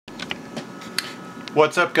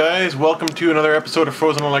What's up, guys? Welcome to another episode of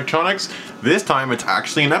Frozen Electronics. This time it's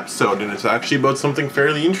actually an episode, and it's actually about something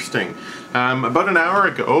fairly interesting. About an hour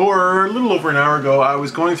ago, or a little over an hour ago, I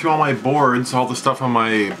was going through all my boards, all the stuff on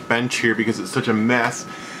my bench here because it's such a mess,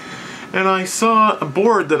 and I saw a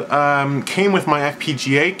board that came with my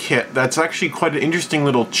FPGA kit that's actually quite an interesting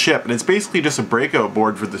little chip, and it's basically just a breakout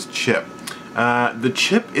board for this chip. The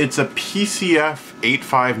chip, it's a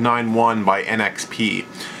PCF8591 by NXP.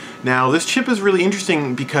 Now, this chip is really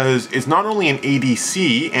interesting because it's not only an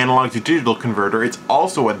ADC, analog to digital converter, it's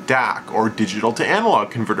also a DAC, or digital to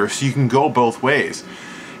analog converter, so you can go both ways.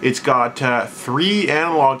 It's got 3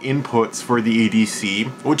 analog inputs for the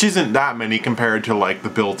ADC, which isn't that many compared to like the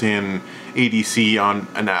built-in ADC on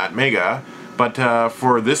an Atmega, but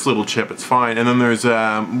for this little chip it's fine. And then there's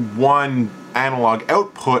 1 analog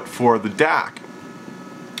output for the DAC.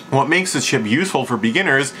 What makes this chip useful for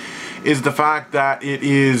beginners is the fact that it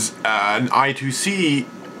is an I2C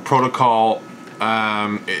protocol.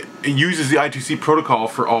 It uses the I2C protocol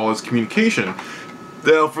for all its communication.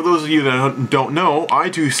 Now, for those of you that don't know,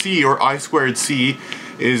 I2C, or I2C,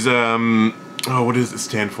 is, what does it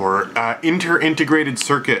stand for? Inter-integrated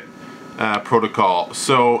circuit protocol.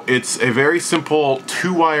 So it's a very simple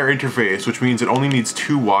 2-wire interface, which means it only needs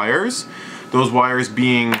 2 wires. Those wires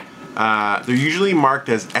being they're usually marked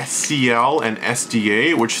as SCL and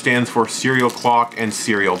SDA, which stands for serial clock and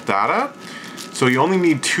serial data. So you only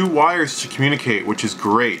need 2 wires to communicate, which is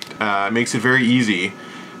great. It makes it very easy.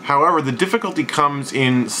 However, the difficulty comes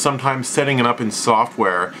in sometimes setting it up in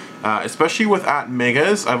software, especially with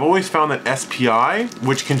Atmegas. I've always found that SPI,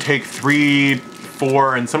 which can take 3,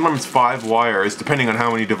 4, and sometimes 5 wires, depending on how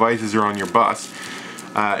many devices are on your bus,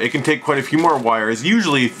 it can take quite a few more wires,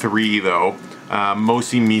 usually 3 though.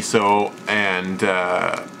 MOSI, MISO, and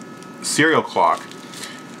serial clock.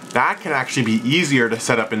 That can actually be easier to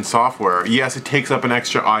set up in software. Yes, it takes up an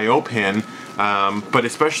extra I/O pin, but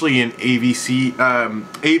especially in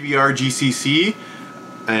AVR GCC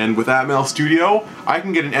and with Atmel Studio, I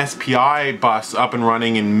can get an SPI bus up and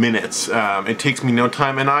running in minutes. It takes me no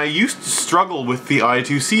time, and I used to struggle with the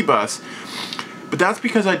I2C bus, but that's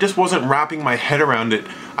because I just wasn't wrapping my head around it.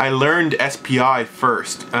 I learned SPI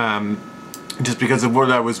first. Just because of what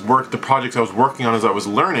the projects I was working on as I was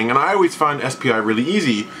learning, and I always found SPI really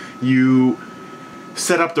easy. You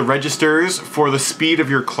set up the registers for the speed of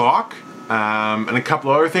your clock, and a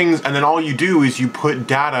couple other things, and then all you do is you put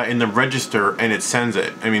data in the register and it sends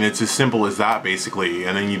it. I mean, it's as simple as that basically,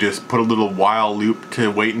 and then you just put a little while loop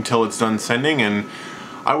to wait until it's done sending, and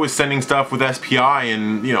I was sending stuff with SPI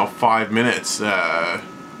in, 5 minutes.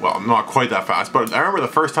 Well, not quite that fast, but I remember the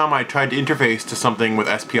first time I tried to interface to something with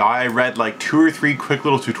SPI, I read like 2 or 3 quick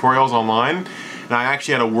little tutorials online, and I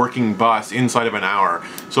actually had a working bus inside of an hour.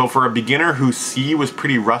 So for a beginner whose C was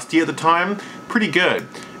pretty rusty at the time, pretty good.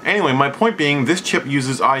 Anyway, my point being, this chip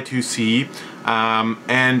uses I2C,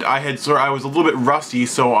 and I was a little bit rusty,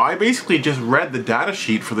 so I basically just read the data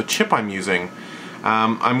sheet for the chip I'm using.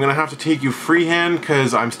 I'm gonna have to take you freehand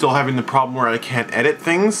because I'm still having the problem where I can't edit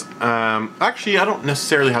things. Actually, I don't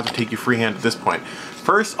necessarily have to take you freehand at this point.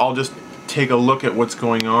 First, I'll just take a look at what's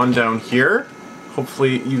going on down here.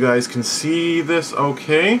 Hopefully you guys can see this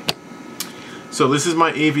okay. So this is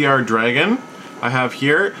my AVR Dragon I have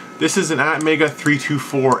here. This is an Atmega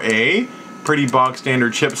 324A. Pretty bog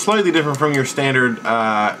standard chip, slightly different from your standard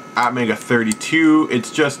Atmega 32.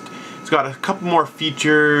 It's got a couple more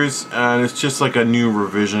features, and it's just like a new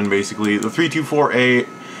revision basically. The 324A,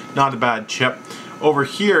 not a bad chip. Over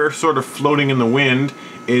here, sort of floating in the wind,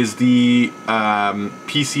 is the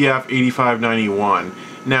PCF8591.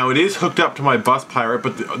 Now it is hooked up to my Bus Pirate,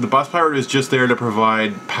 but the Bus Pirate is just there to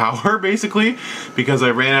provide power basically, because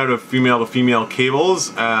I ran out of female to female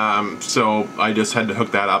cables, so I just had to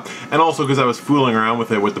hook that up. And also because I was fooling around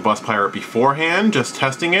with it with the Bus Pirate beforehand, just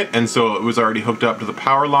testing it, and so it was already hooked up to the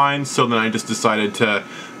power lines, so then I just decided to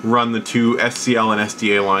run the 2 SCL and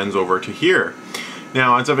SDA lines over to here.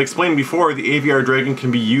 Now, as I've explained before, the AVR Dragon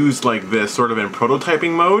can be used like this, sort of in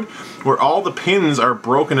prototyping mode, where all the pins are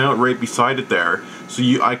broken out right beside it there. So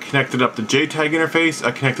I connected up the JTAG interface,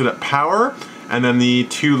 I connected up power, and then the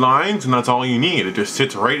 2 lines, and that's all you need. It just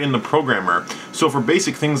sits right in the programmer. So for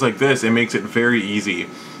basic things like this, it makes it very easy.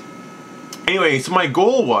 Anyway, so my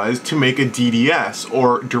goal was to make a DDS,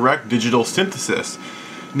 or direct digital synthesis.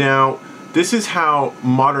 Now, this is how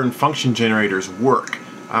modern function generators work.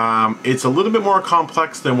 It's a little bit more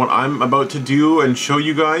complex than what I'm about to do and show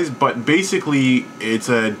you guys, but basically it's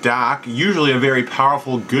a DAC, usually a very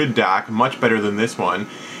powerful, good DAC, much better than this one,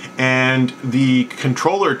 and the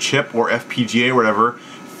controller chip, or FPGA or whatever,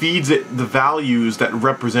 feeds it the values that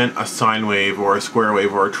represent a sine wave or a square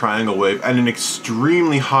wave or a triangle wave at an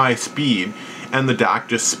extremely high speed, and the DAC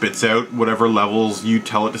just spits out whatever levels you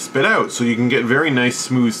tell it to spit out. So you can get very nice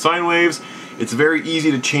smooth sine waves. It's very easy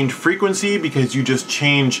to change frequency because you just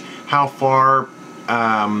change how far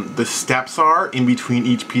the steps are in between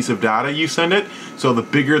each piece of data you send it. So the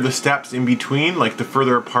bigger the steps in between, like the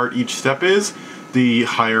further apart each step is, the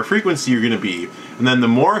higher frequency you're going to be. And then the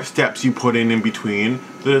more steps you put in between,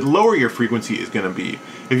 the lower your frequency is going to be.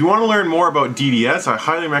 If you want to learn more about DDS, I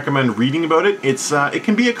highly recommend reading about it. It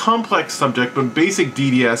can be a complex subject, but basic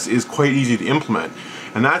DDS is quite easy to implement.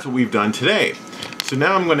 And that's what we've done today. So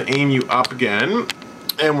now I'm going to aim you up again,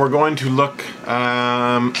 and we're going to look,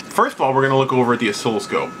 first of all, we're going to look over at the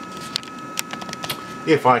oscilloscope.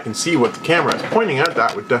 If I can see what the camera is pointing at,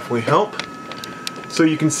 that would definitely help. So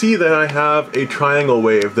you can see that I have a triangle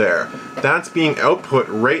wave there. That's being output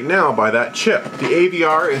right now by that chip. The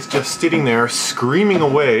AVR is just sitting there screaming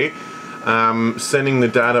away, sending the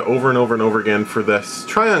data over and over and over again for this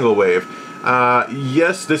triangle wave.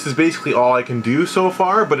 Yes, this is basically all I can do so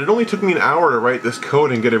far, but it only took me an hour to write this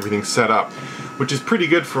code and get everything set up, which is pretty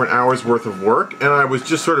good for an hour's worth of work, and I was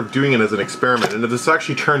just sort of doing it as an experiment, and this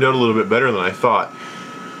actually turned out a little bit better than I thought.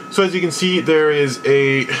 So as you can see, there is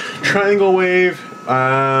a triangle wave.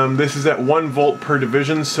 This is at 1 volt per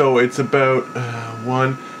division, so it's about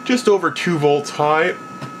just over 2 volts high.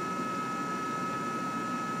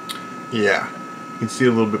 Yeah, you can see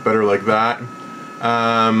a little bit better like that.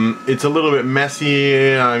 It's a little bit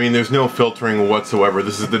messy. I mean, there's no filtering whatsoever.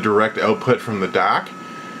 This is the direct output from the DAC.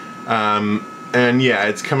 And yeah,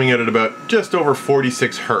 it's coming out at about just over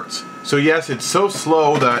 46 hertz. So yes, it's so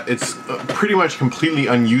slow that it's pretty much completely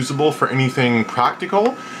unusable for anything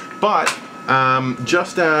practical, but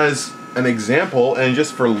just as an example and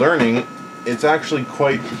just for learning, it's actually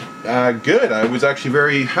quite good. I was actually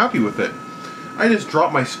very happy with it. I just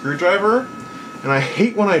dropped my screwdriver, and I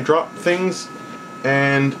hate when I drop things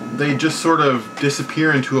and they just sort of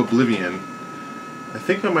disappear into oblivion. I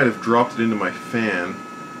think I might have dropped it into my fan,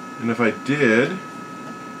 and if I did,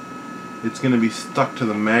 it's going to be stuck to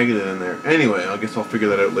the magnet in there. Anyway, I guess I'll figure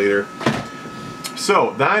that out later.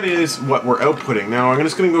 So that is what we're outputting. Now I'm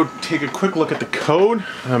just going to go take a quick look at the code.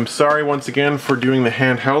 I'm sorry once again for doing the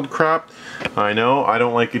handheld crap. I know, I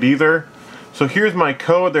don't like it either. So here's my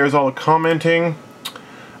code, there's all the commenting.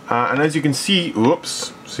 And as you can see,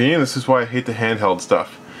 oops, see, this is why I hate the handheld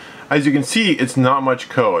stuff. As you can see, it's not much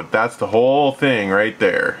code. That's the whole thing right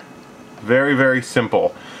there. Very, very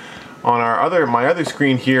simple. On my other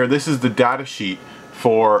screen here, this is the data sheet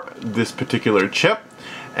for this particular chip.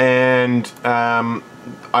 And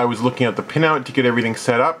I was looking at the pinout to get everything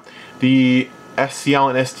set up. The SCL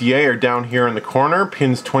and SDA are down here in the corner,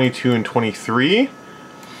 pins 22 and 23.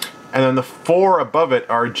 And then the 4 above it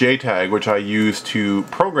are JTAG, which I use to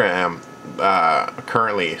program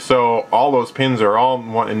currently. So all those pins are all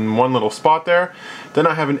in one little spot there. Then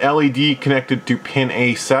I have an LED connected to pin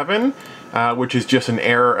A7, which is just an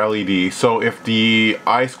error LED. So if the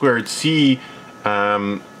I2C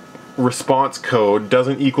response code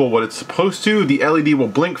doesn't equal what it's supposed to, the LED will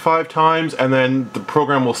blink 5 times, and then the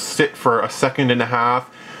program will sit for 1.5 seconds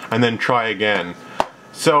and then try again.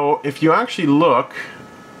 So if you actually look,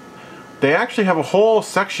 they actually have a whole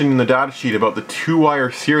section in the datasheet about the 2-wire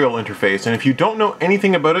serial interface, and if you don't know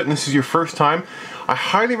anything about it and this is your first time, I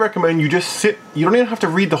highly recommend you just sit. You don't even have to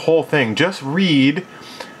read the whole thing, just read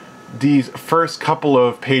these first couple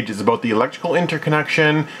of pages about the electrical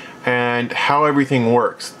interconnection and how everything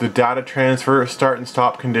works, the data transfer, start and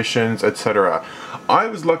stop conditions, etc. I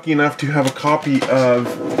was lucky enough to have a copy of,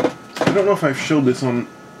 I don't know if I've showed this on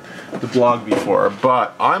the blog before,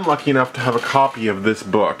 but I'm lucky enough to have a copy of this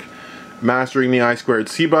book, Mastering the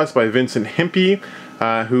I2C Bus by Vincent Himpy,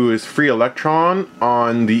 who is Free Electron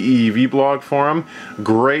on the EEV blog forum.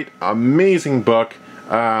 Great, amazing book.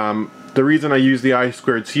 The reason I use the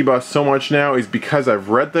I2C Bus so much now is because I've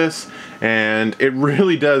read this, and it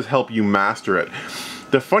really does help you master it.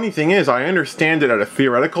 The funny thing is, I understand it at a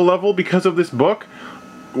theoretical level because of this book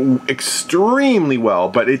extremely well,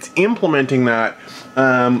 but it's implementing that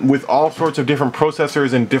with all sorts of different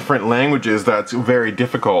processors and different languages that's very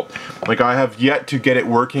difficult. Like, I have yet to get it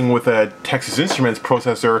working with a Texas Instruments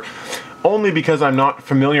processor, only because I'm not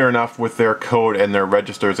familiar enough with their code and their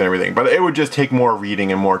registers and everything, but it would just take more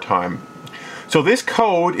reading and more time. So this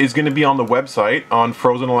code is going to be on the website on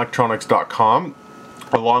frozenelectronics.com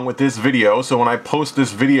along with this video. So when I post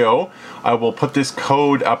this video, I will put this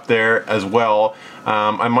code up there as well.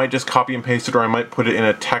 I might just copy and paste it, or I might put it in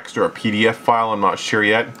a text or a PDF file, I'm not sure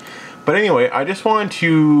yet. But anyway, I just wanted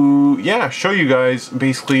to, yeah, show you guys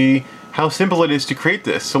basically how simple it is to create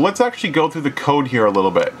this. So let's actually go through the code here a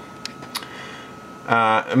little bit.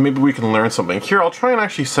 And maybe we can learn something. Here, I'll try and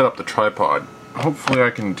actually set up the tripod. Hopefully I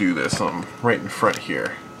can do this. I'm right in front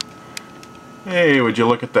here. Hey, would you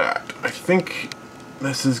look at that? I think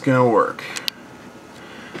this is gonna work.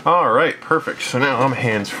 Alright, perfect. So now I'm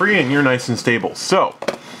hands-free and you're nice and stable. So,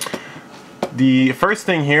 the first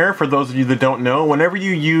thing here, for those of you that don't know, whenever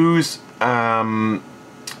you use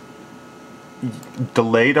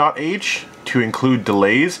delay.h to include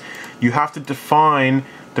delays, you have to define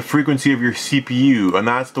the frequency of your CPU, and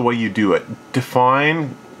that's the way you do it.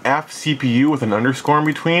 Define fCPU with an underscore in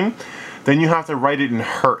between, then you have to write it in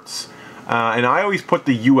hertz. And I always put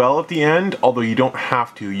the UL at the end, although you don't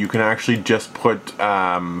have to. You can actually just put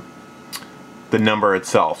the number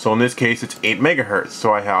itself. So in this case, it's 8 megahertz.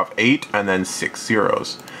 So I have 8 and then 6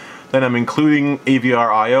 zeros. Then I'm including AVR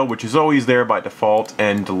IO, which is always there by default,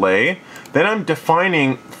 and delay. Then I'm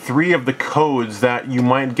defining 3 of the codes that you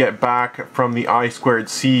might get back from the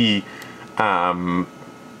I2C.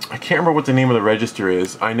 I can't remember what the name of the register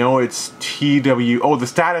is. I know it's TW, oh, the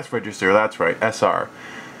status register, that's right, SR.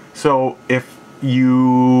 So if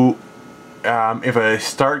you, if a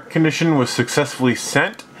start condition was successfully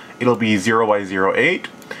sent, it'll be 0x08.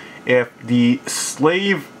 If the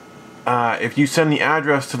slave, if you send the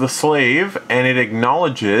address to the slave and it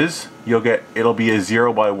acknowledges, it'll be a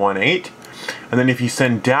 0x18. And then if you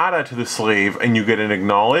send data to the slave and you get an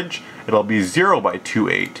acknowledge, it'll be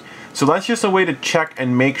 0x28. So that's just a way to check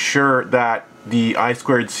and make sure that the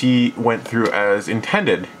I2C went through as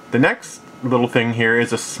intended. The next little thing here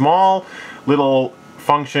is a small little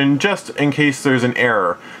function just in case there's an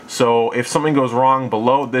error. So if something goes wrong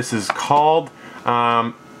below, this is called,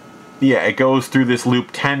 yeah, it goes through this loop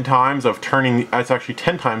 10 times of turning, it's actually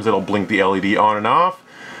 10 times it'll blink the LED on and off.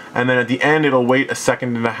 And then at the end it'll wait a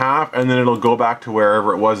second and a half, and then it'll go back to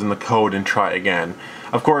wherever it was in the code and try again.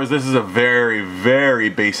 Of course, this is a very, very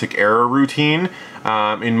basic error routine.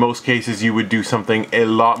 In most cases, you would do something a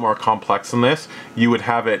lot more complex than this. You would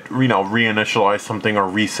have it, you know, reinitialize something or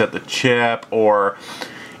reset the chip, or,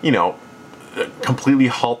 you know, completely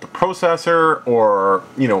halt the processor, or,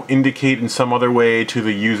 you know, indicate in some other way to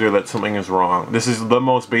the user that something is wrong. This is the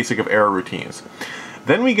most basic of error routines.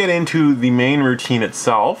 Then we get into the main routine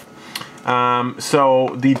itself.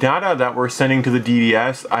 So the data that we're sending to the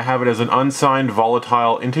DDS, I have it as an unsigned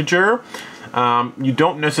volatile integer. You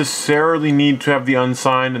don't necessarily need to have the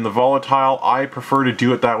unsigned and the volatile. I prefer to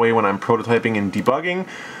do it that way when I'm prototyping and debugging.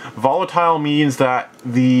 Volatile means that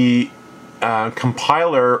the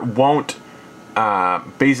compiler won't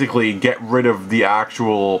basically get rid of the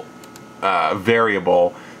actual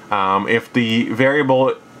variable. If the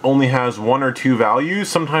variable only has 1 or 2 values,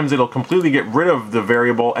 sometimes it'll completely get rid of the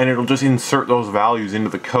variable and it'll just insert those values into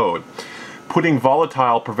the code. Putting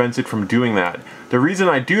volatile prevents it from doing that. The reason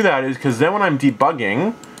I do that is because then when I'm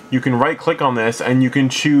debugging, you can right click on this and you can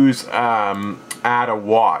choose add a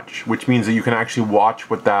watch, which means that you can actually watch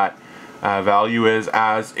what that value is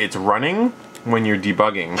as it's running when you're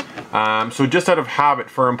debugging. So just out of habit,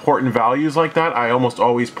 for important values like that, I almost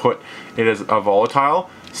always put it as a volatile.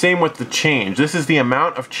 Same with the change. This is the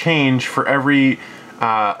amount of change for every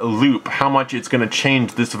loop, how much it's going to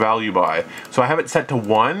change this value by. So I have it set to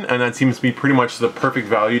 1, and that seems to be pretty much the perfect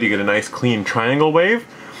value to get a nice clean triangle wave.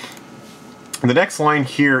 The next line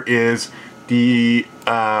here is the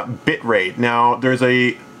bit rate. Now there's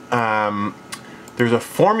a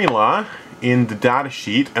formula in the data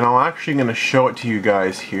sheet, and I'm actually going to show it to you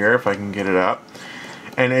guys here if I can get it up.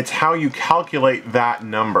 And it's how you calculate that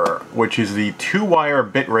number, which is the 2-wire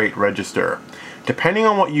bitrate register. Depending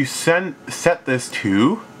on what you set this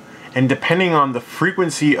to, and depending on the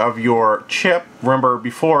frequency of your chip, remember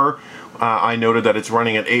before I noted that it's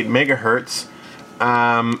running at 8 megahertz,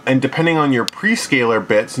 and depending on your prescaler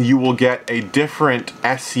bits, you will get a different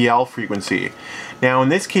SCL frequency. Now in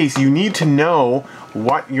this case, you need to know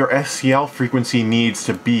what your SCL frequency needs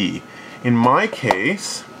to be. In my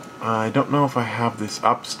case, I don't know if I have this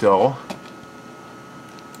up still.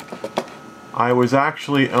 I was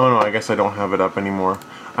actually, oh no, I guess I don't have it up anymore.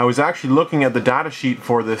 I was actually looking at the data sheet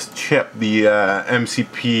for this chip, the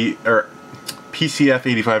MCP, or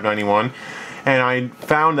PCF8591, and I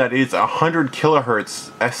found that it's 100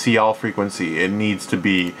 kilohertz SCL frequency it needs to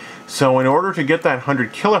be. So in order to get that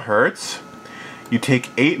 100 kilohertz, you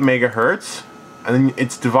take 8 megahertz, and then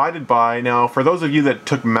it's divided by, now for those of you that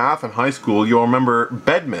took math in high school, you'll remember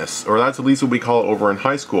BEDMIS, or that's at least what we call it over in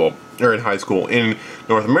high school, in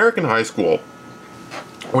North American high school,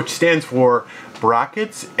 which stands for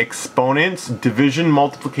brackets, exponents, division,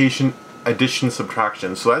 multiplication, addition,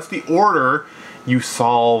 subtraction. So that's the order you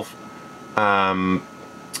solve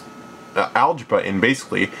algebra in,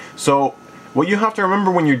 basically. So what you have to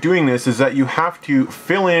remember when you're doing this is that you have to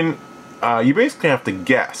fill in, you basically have to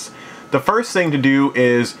guess. The first thing to do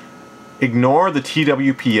is ignore the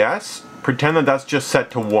TWPS, pretend that that's just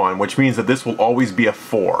set to 1, which means that this will always be a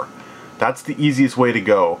 4. That's the easiest way to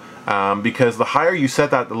go, because the higher you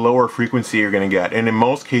set that, the lower frequency you're going to get. And in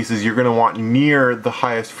most cases, you're going to want near the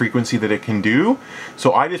highest frequency that it can do.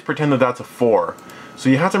 So I just pretend that that's a 4. So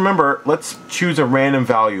you have to remember, let's choose a random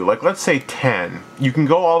value, like let's say 10. You can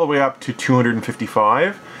go all the way up to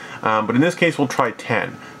 255, but in this case we'll try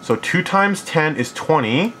 10. So 2 times 10 is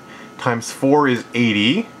 20, times 4 is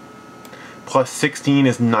 80, plus 16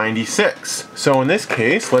 is 96. So in this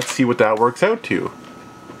case, let's see what that works out to.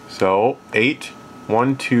 So 8,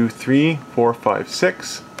 1, 2, 3, 4, 5,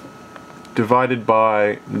 6, divided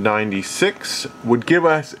by 96 would give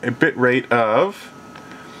us a bit rate of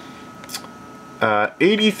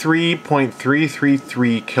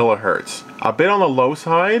 83.333 kilohertz. A bit on the low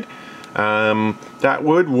side. That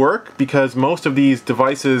would work because most of these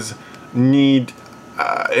devices need,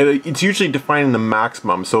 it's usually defining the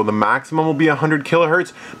maximum. So the maximum will be 100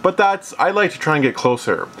 kilohertz, but I like to try and get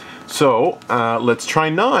closer. So let's try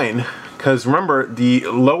 9, because remember, the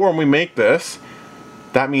lower we make this,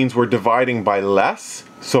 that means we're dividing by less,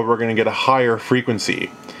 so we're going to get a higher frequency.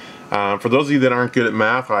 For those of you that aren't good at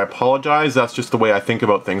math, I apologize. That's just the way I think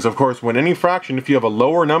about things. Of course, when any fraction, if you have a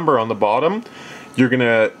lower number on the bottom,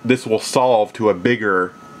 this will solve to a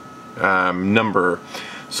bigger number.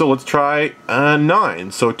 So let's try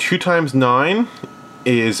 9. So 2 times 9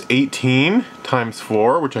 is 18 times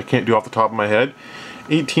 4, which I can't do off the top of my head.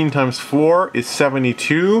 18 times 4 is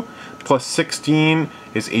 72, plus 16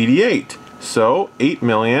 is 88. So 8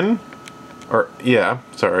 million, 8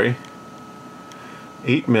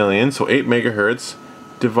 million, so 8 megahertz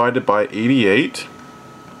divided by 88.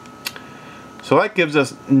 So that gives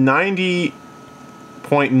us 90.909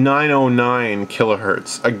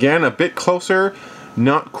 kilohertz. Again, a bit closer,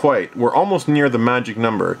 not quite. We're almost near the magic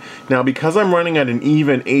number. Now, because I'm running at an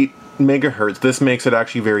even 8 megahertz, this makes it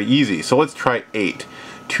actually very easy. So let's try 8.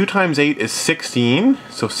 2 times 8 is 16,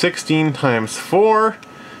 so 16 times 4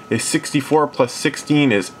 is 64, plus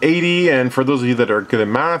 16 is 80, and for those of you that are good at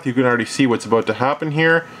math, you can already see what's about to happen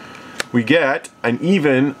here. We get an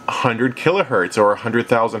even 100 kilohertz, or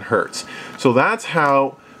 100,000 hertz. So that's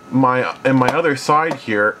how my other side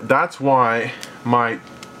here, that's why my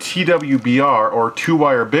TWBR, or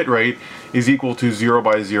 2-wire bitrate, is equal to 0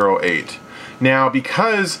 by 0.8. Now,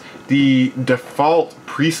 because the default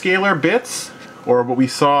prescaler bits, or what we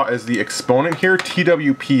saw as the exponent here,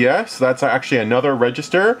 TWPS, that's actually another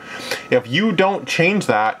register. If you don't change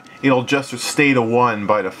that, it'll just stay to 1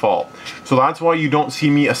 by default. So that's why you don't see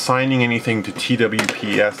me assigning anything to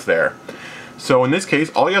TWPS there. So in this case,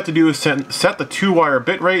 all you have to do is set the 2-wire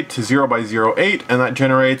bitrate to 0 by 0.8, and that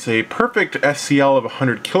generates a perfect SCL of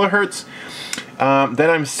 100 kilohertz.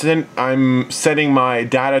 Then I'm setting my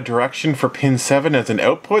data direction for pin 7 as an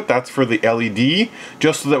output. That's for the LED,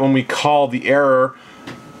 just so that when we call the error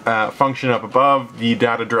function up above, the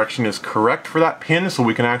data direction is correct for that pin, so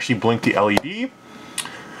we can actually blink the LED.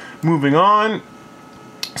 Moving on.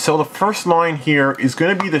 So the first line here is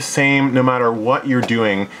going to be the same no matter what you're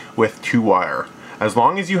doing with 2-wire. As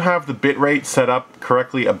long as you have the bitrate set up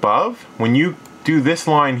correctly above, when you do this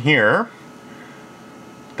line here,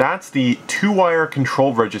 that's the 2-wire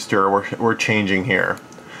control register we're changing here.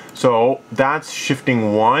 So that's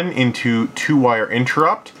shifting 1 into 2-wire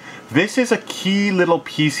interrupt. This is a key little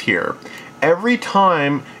piece here. Every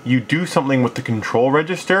time you do something with the control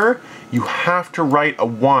register, you have to write a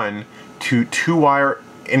 1 to 2-wire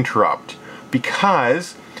interrupt,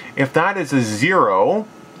 because if that is a 0,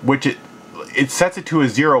 which it sets it to a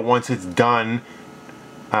 0 once it's done,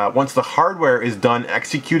 once the hardware is done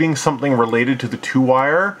executing something related to the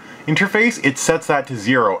 2-wire interface, it sets that to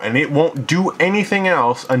 0, and it won't do anything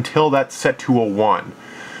else until that's set to a 1.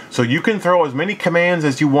 So you can throw as many commands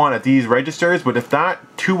as you want at these registers, but if that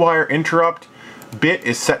 2-wire interrupt bit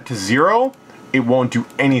is set to 0, it won't do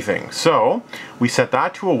anything. So we set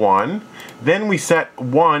that to a 1, then we set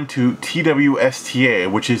 1 to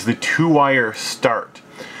TWSTA, which is the 2-wire start.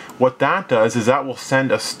 What that does is that will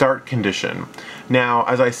send a start condition. Now,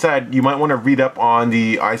 as I said, you might want to read up on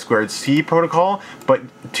the I2C protocol, but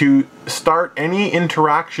to start any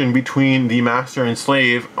interaction between the master and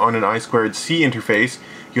slave on an I2C interface,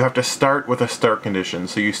 you have to start with a start condition.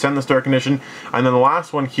 So you send the start condition, and then the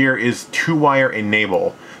last one here is 2-wire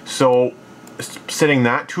enable. So setting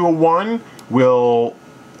that to a 1 will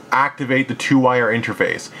activate the 2-wire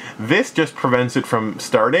interface. This just prevents it from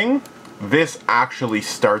starting. This actually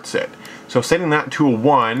starts it. So setting that to a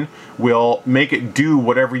 1 will make it do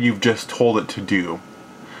whatever you've just told it to do.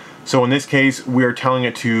 So in this case, we're telling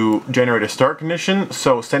it to generate a start condition,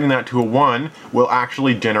 so setting that to a 1 will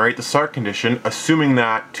actually generate the start condition, assuming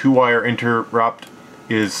that 2-wire interrupt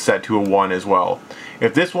is set to a 1 as well.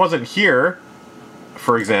 If this wasn't here,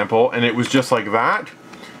 for example, and it was just like that,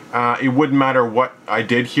 it wouldn't matter what I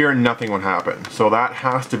did here, nothing would happen. So that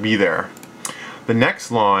has to be there. The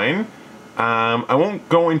next line, I won't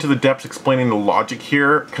go into the depths explaining the logic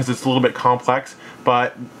here because it's a little bit complex,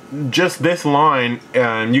 but just this line,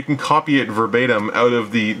 you can copy it verbatim out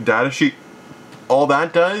of the datasheet. All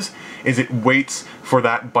that does is it waits for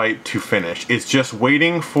that byte to finish. It's just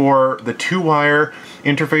waiting for the 2-wire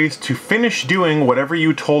interface to finish doing whatever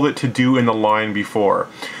you told it to do in the line before.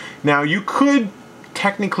 Now you could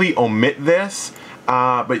technically omit this,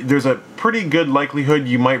 but there's a pretty good likelihood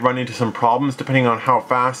you might run into some problems depending on how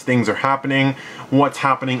fast things are happening, what's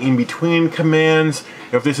happening in between commands,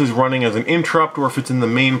 if this is running as an interrupt or if it's in the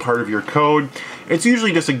main part of your code. It's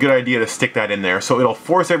usually just a good idea to stick that in there, so it'll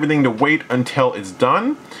force everything to wait until it's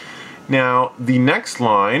done. Now the next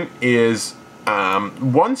line is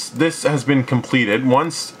once this has been completed,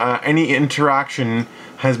 once any interaction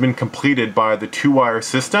has been completed by the 2-wire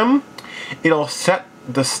system, it'll set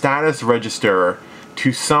the status register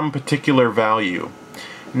to some particular value.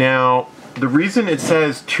 Now, the reason it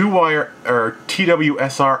says 2-wire or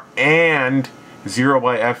TWSR and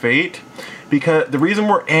 0xF8, because the reason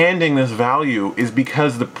we're ANDing this value is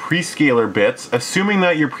because the prescaler bits, assuming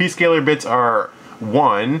that your prescaler bits are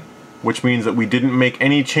 1, which means that we didn't make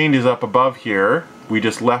any changes up above here, we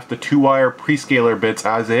just left the 2-wire prescaler bits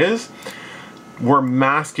as is, we're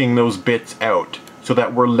masking those bits out so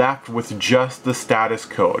that we're left with just the status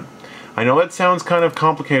code. I know that sounds kind of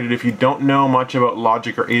complicated. If you don't know much about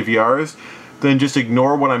logic or AVRs, then just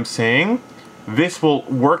ignore what I'm saying. This will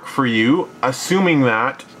work for you, assuming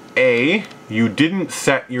that A, you didn't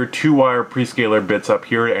set your 2-wire prescaler bits up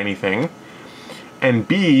here to anything, and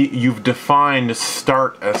B, you've defined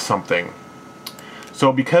start as something.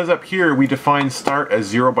 So because up here we define start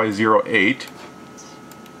as 0x08,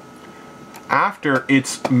 after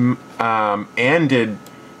it's ANDed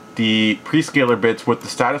the prescaler bits with the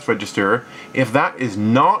status register, if that is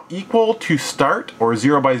not equal to start or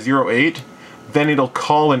 0x08, then it'll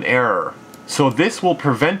call an error. So this will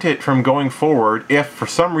prevent it from going forward if for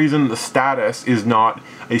some reason the status is not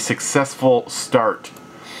a successful start.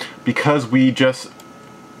 Because we just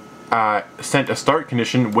sent a start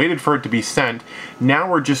condition, waited for it to be sent, now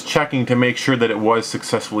we're just checking to make sure that it was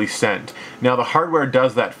successfully sent. Now the hardware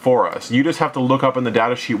does that for us. You just have to look up in the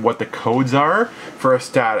datasheet what the codes are for a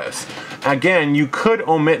status. Again, you could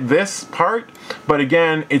omit this part, but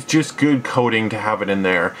again, it's just good coding to have it in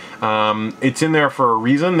there. It's in there for a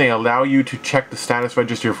reason. They allow you to check the status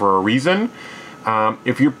register for a reason.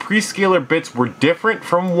 If your prescaler bits were different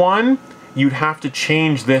from 1, you'd have to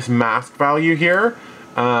change this mask value here.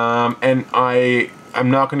 And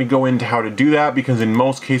I'm not going to go into how to do that because in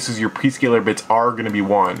most cases your prescaler bits are going to be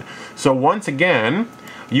 1. So once again,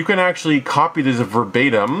 you can actually copy this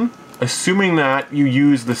verbatim, assuming that you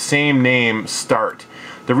use the same name start.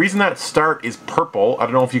 The reason that start is purple, I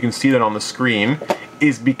don't know if you can see that on the screen,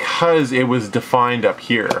 is because it was defined up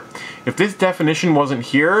here. If this definition wasn't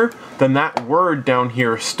here, then that word down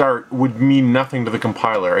here, start, would mean nothing to the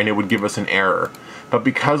compiler and it would give us an error. But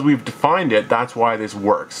because we've defined it, that's why this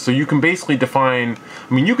works. So you can basically define,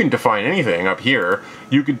 I mean, you can define anything up here.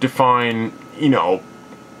 You could define, you know,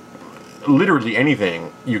 literally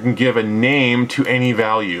anything. You can give a name to any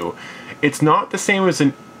value. It's not the same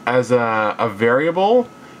as a variable,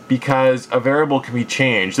 because a variable can be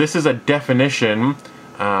changed. This is a definition.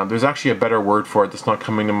 There's actually a better word for it that's not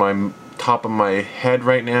coming to my top of my head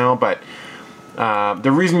right now, but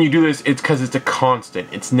the reason you do this is because it's a constant.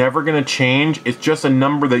 It's never going to change. It's just a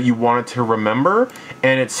number that you want it to remember,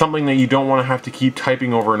 and it's something that you don't want to have to keep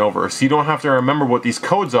typing over and over. So you don't have to remember what these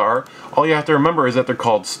codes are. All you have to remember is that they're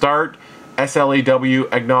called start,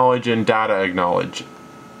 SLAW, acknowledge, and data acknowledge.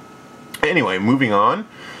 Anyway, moving on.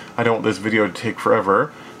 I don't want this video to take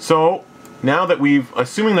forever. So now that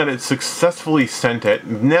assuming that it's successfully sent it,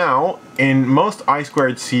 now in most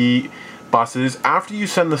I2C buses, after you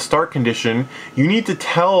send the start condition, you need to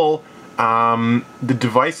tell the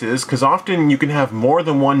devices, because often you can have more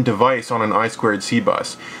than one device on an I2C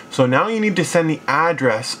bus. So now you need to send the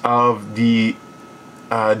address of the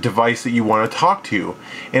device that you want to talk to.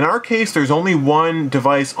 In our case, there's only one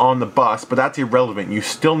device on the bus, but that's irrelevant. You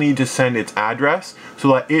still need to send its address so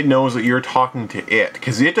that it knows that you're talking to it,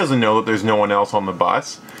 because it doesn't know that there's no one else on the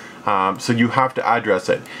bus. So you have to address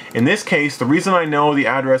it. In this case, the reason I know the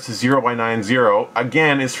address is 0 by 90,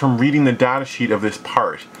 again, is from reading the data sheet of this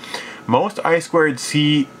part. Most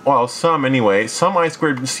I2C, well, some anyway, some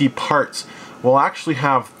I2C parts will actually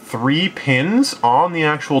have 3 pins on the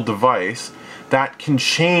actual device that can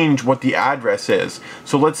change what the address is.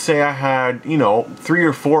 So let's say I had, 3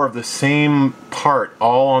 or 4 of the same part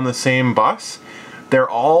all on the same bus. They're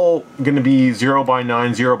all going to be 0 by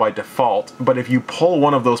 90 by default, but if you pull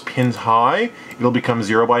one of those pins high, it'll become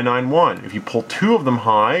 0 by 91. If you pull 2 of them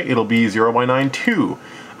high, it'll be 0 by 92.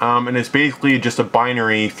 And it's basically just a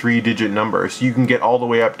binary 3-digit number, so you can get all the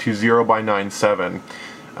way up to 0 by 97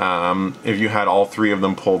 if you had all 3 of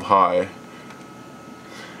them pulled high.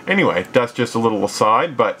 Anyway, that's just a little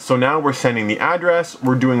aside, but so now we're sending the address,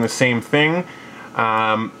 we're doing the same thing.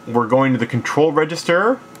 We're going to the control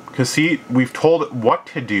register, because see, we've told it what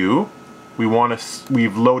to do.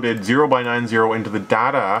 We've loaded 0 by 90 into the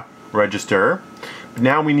data register, but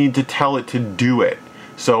now we need to tell it to do it.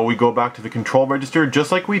 So we go back to the control register,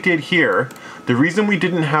 just like we did here. The reason we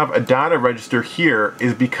didn't have a data register here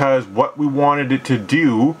is because what we wanted it to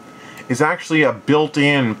do is actually a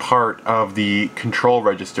built-in part of the control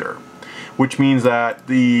register, which means that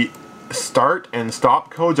the start and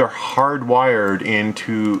stop codes are hardwired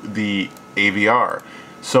into the AVR.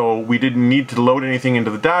 So we didn't need to load anything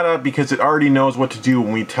into the data because it already knows what to do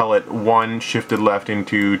when we tell it 1 shifted left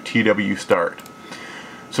into TW start.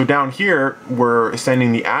 So down here, we're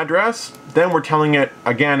sending the address, then we're telling it,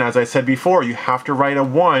 again, as I said before, you have to write a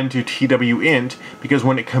 1 to TWINT, because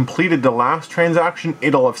when it completed the last transaction,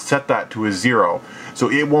 it'll have set that to a 0. So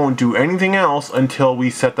it won't do anything else until we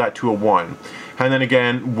set that to a 1. And then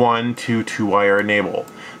again, 1 to 2-wire enable.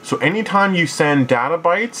 So anytime you send data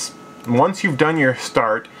bytes, once you've done your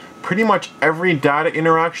start, pretty much every data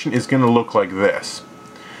interaction is going to look like this.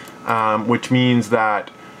 Which means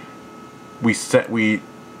that we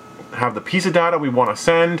have the piece of data we want to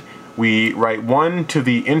send, we write 1 to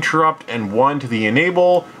the interrupt and 1 to the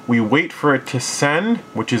enable, we wait for it to send,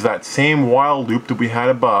 which is that same while loop that we had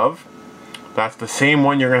above. That's the same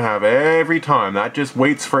one you're going to have every time. That just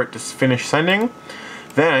waits for it to finish sending.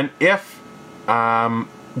 Then if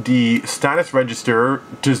the status register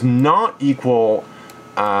does not equal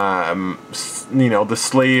the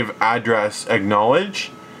slave address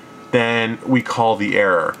acknowledge, then we call the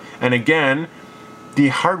error. And again, the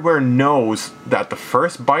hardware knows that the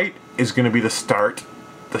first byte is going to be the start,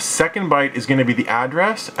 the second byte is going to be the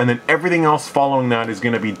address, and then everything else following that is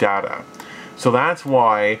going to be data. So that's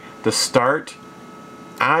why the start,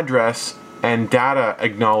 address, and data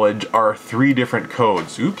acknowledge are 3 different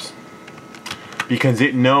codes. Oops. Because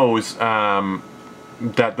it knows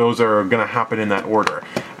that those are going to happen in that order.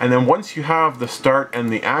 And then once you have the start and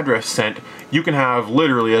the address sent, you can have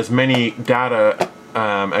literally as many data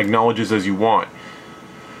acknowledges as you want.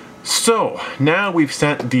 So now we've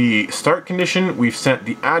sent the start condition, we've sent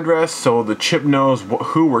the address, so the chip knows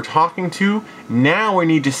who we're talking to. Now we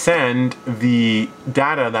need to send the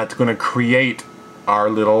data that's going to create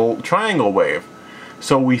our little triangle wave.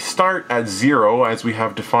 So we start at 0 as we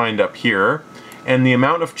have defined up here, and the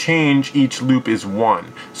amount of change each loop is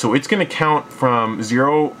 1. So it's going to count from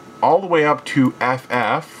 0 all the way up to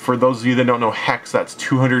FF. For those of you that don't know hex, that's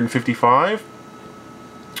 255.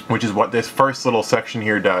 Which is what this first little section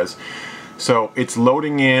here does. So it's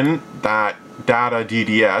loading in that data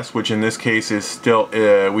DDS, which in this case is still,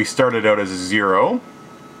 we started out as a 0.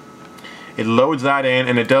 It loads that in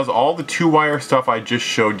and it does all the 2-wire stuff I just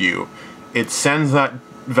showed you. It sends that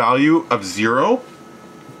value of 0.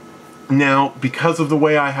 Now, because of the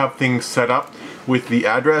way I have things set up with the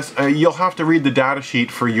address, you'll have to read the data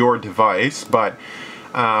sheet for your device, but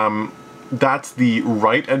that's the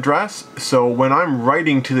write address. So when I'm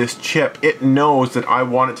writing to this chip, it knows that I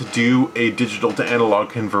want it to do a digital to analog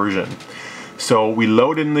conversion. So we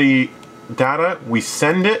load in the data, we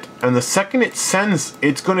send it, and the second it sends,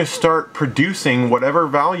 it's going to start producing whatever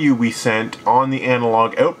value we sent on the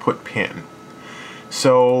analog output pin.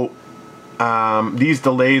 So these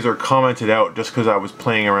delays are commented out just because I was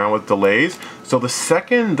playing around with delays. So the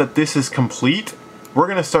second that this is complete, we're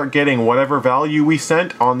going to start getting whatever value we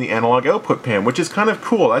sent on the analog output pin, which is kind of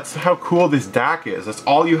cool. That's how cool this DAC is. That's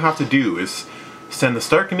all you have to do is send the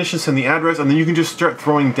start condition, send the address, and then you can just start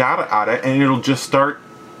throwing data at it, and it'll just start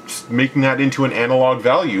making that into an analog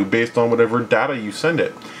value based on whatever data you send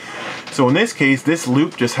it. So in this case, this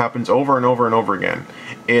loop just happens over and over and over again.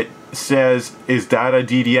 It says, is data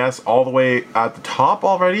DDS all the way at the top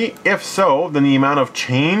already? If so, then the amount of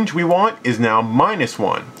change we want is now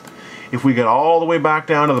 -1. If we get all the way back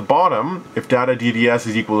down to the bottom, if data DDS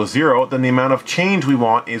is equal to 0, then the amount of change we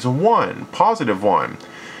want is 1, +1.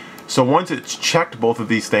 So once it's checked both of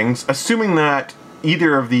these things, assuming that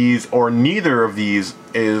either of these or neither of these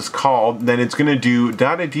is called, then it's going to do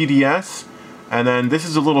data DDS, and then this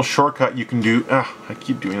is a little shortcut you can do. I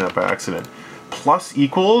keep doing that by accident. Plus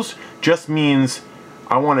equals just means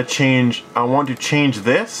I want to change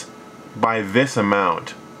this by this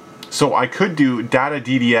amount. So I could do data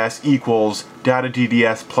DDS equals data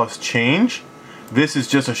DDS plus change. This is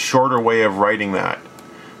just a shorter way of writing that.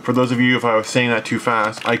 For those of you, if I was saying that too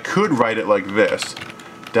fast, I could write it like this.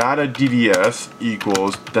 Data DDS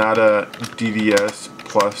equals data DDS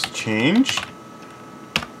plus change.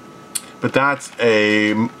 But that's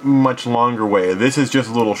a much longer way. This is just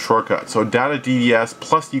a little shortcut. So data DDS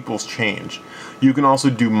plus equals change. You can also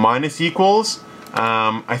do minus equals.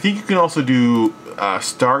 I think you can also do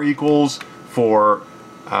star equals for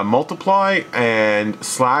multiply and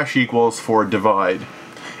slash equals for divide.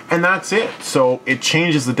 And that's it. So it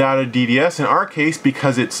changes the data DDS. In our case,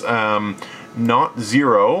 because it's not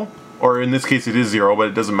 0, or in this case it is 0, but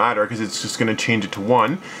it doesn't matter because it's just going to change it to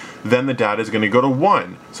 1, then the data is going to go to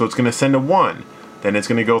 1. So it's going to send a 1. Then it's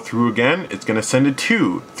going to go through again, it's going to send a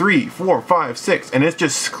 2, 3, 4, 5, 6, and it's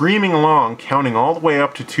just screaming along, counting all the way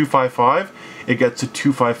up to 255. It gets to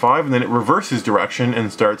 255, and then it reverses direction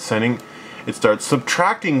and starts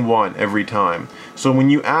subtracting 1 every time. So when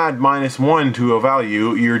you add -1 to a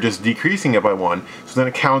value, you're just decreasing it by 1. So then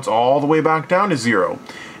it counts all the way back down to 0.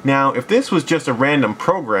 Now, if this was just a random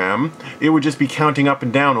program, it would just be counting up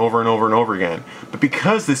and down over and over and over again. But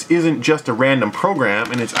because this isn't just a random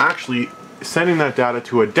program, and it's actually sending that data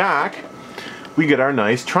to a DAC, we get our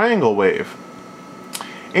nice triangle wave.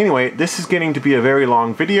 Anyway, this is getting to be a very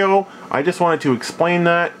long video. I just wanted to explain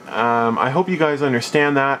that. I hope you guys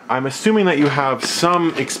understand that. I'm assuming that you have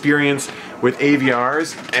some experience with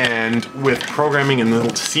AVRs and with programming in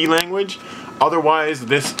the C language. Otherwise,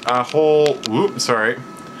 this whole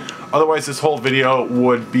video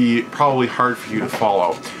would be probably hard for you to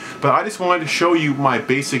follow. But I just wanted to show you my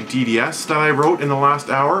basic DDS that I wrote in the last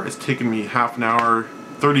hour. It's taken me half an hour,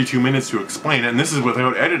 32 minutes to explain it, and this is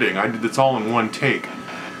without editing. I did this all in one take.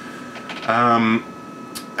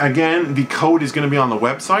 Again, the code is going to be on the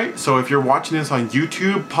website, so if you're watching this on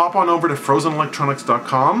YouTube, pop on over to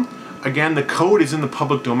frozenelectronics.com. Again, the code is in the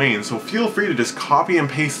public domain, so feel free to just copy and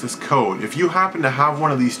paste this code. If you happen to have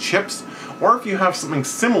one of these chips, or if you have something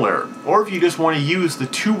similar, or if you just want to use the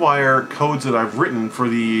 2-wire codes that I've written for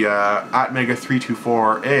the Atmega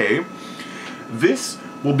 324A, this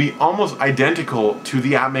will be almost identical to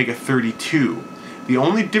the Atmega 32. The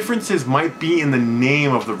only differences might be in the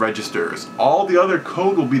name of the registers. All the other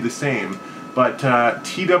code will be the same, but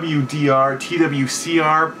TWDR,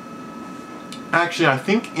 TWCR, actually I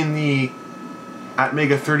think in the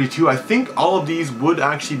Atmega 32, I think all of these would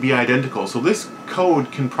actually be identical. So this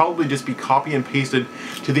code can probably just be copy and pasted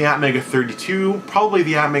to the Atmega 32, probably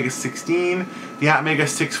the Atmega 16, the Atmega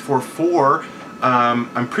 644.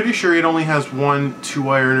 I'm pretty sure it only has one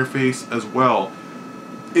 2-wire interface as well.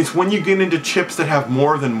 It's when you get into chips that have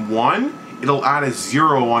more than one, it'll add a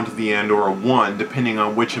 0 onto the end or a 1 depending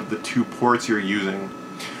on which of the 2 ports you're using.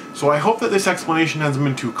 So I hope that this explanation hasn't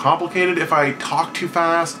been too complicated. If I talk too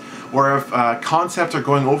fast, or if concepts are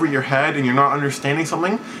going over your head and you're not understanding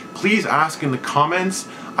something, please ask in the comments,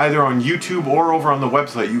 either on YouTube or over on the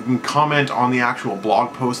website. You can comment on the actual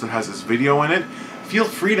blog post that has this video in it. Feel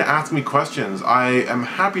free to ask me questions. I am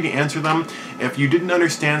happy to answer them. If you didn't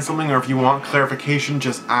understand something or if you want clarification,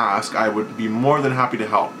 just ask. I would be more than happy to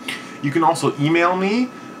help. You can also email me,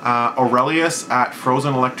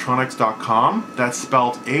 Aurelius@frozenelectronics.com. That's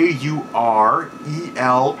spelled AURELIUS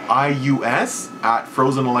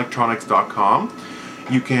 @frozenelectronics.com.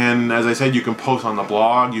 You can, as I said, you can post on the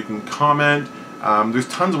blog, you can comment. There's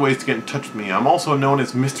tons of ways to get in touch with me. I'm also known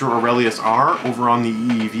as Mr. Aurelius R over on the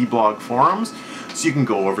EEV blog forums, so you can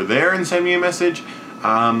go over there and send me a message.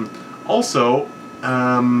 Also,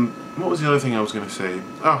 what was the other thing I was going to say?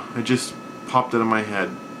 Oh, it just popped out of my head.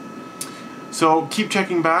 So keep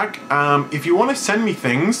checking back. If you want to send me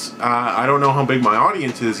things, I don't know how big my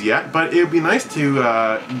audience is yet, but it would be nice to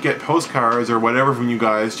get postcards or whatever from you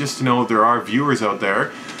guys, just to know there are viewers out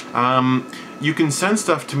there. You can send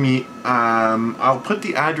stuff to me. I'll put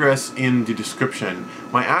the address in the description.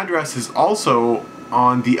 My address is also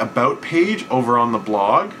on the About page over on the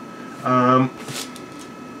blog.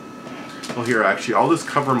 Well, here, actually, I'll just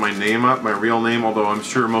cover my name up, my real name, although I'm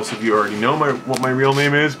sure most of you already know what my real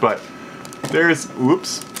name is, but there's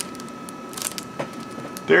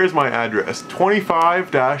my address,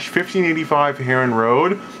 25-1585 Heron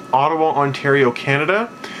Road, Ottawa, Ontario, Canada,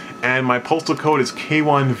 and my postal code is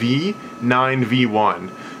K1V9V1.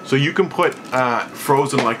 So you can put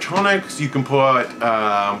Frozen Electronics, you can put,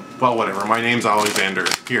 well, whatever, my name's Alexander.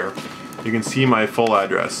 Here, you can see my full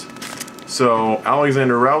address. So,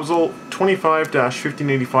 Alexander Rousel,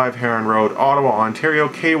 25-1585 Heron Road, Ottawa, Ontario,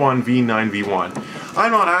 K1V9V1.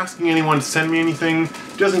 I'm not asking anyone to send me anything,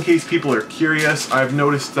 just in case people are curious. I've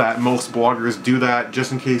noticed that most bloggers do that,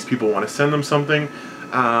 just in case people want to send them something.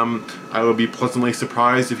 I would be pleasantly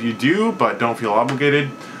surprised if you do, but don't feel obligated.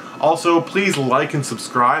 Also, please like and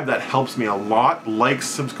subscribe, that helps me a lot. Likes,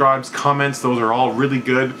 subscribes, comments, those are all really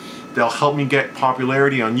good. They'll help me get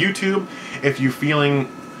popularity on YouTube. If you're feeling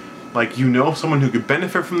like you know someone who could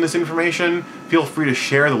benefit from this information, feel free to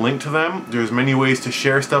share the link to them. There's many ways to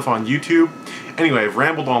share stuff on YouTube. Anyway, I've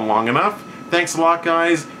rambled on long enough. Thanks a lot,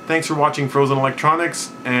 guys. Thanks for watching Frozen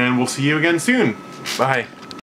Electronics, and we'll see you again soon. Bye.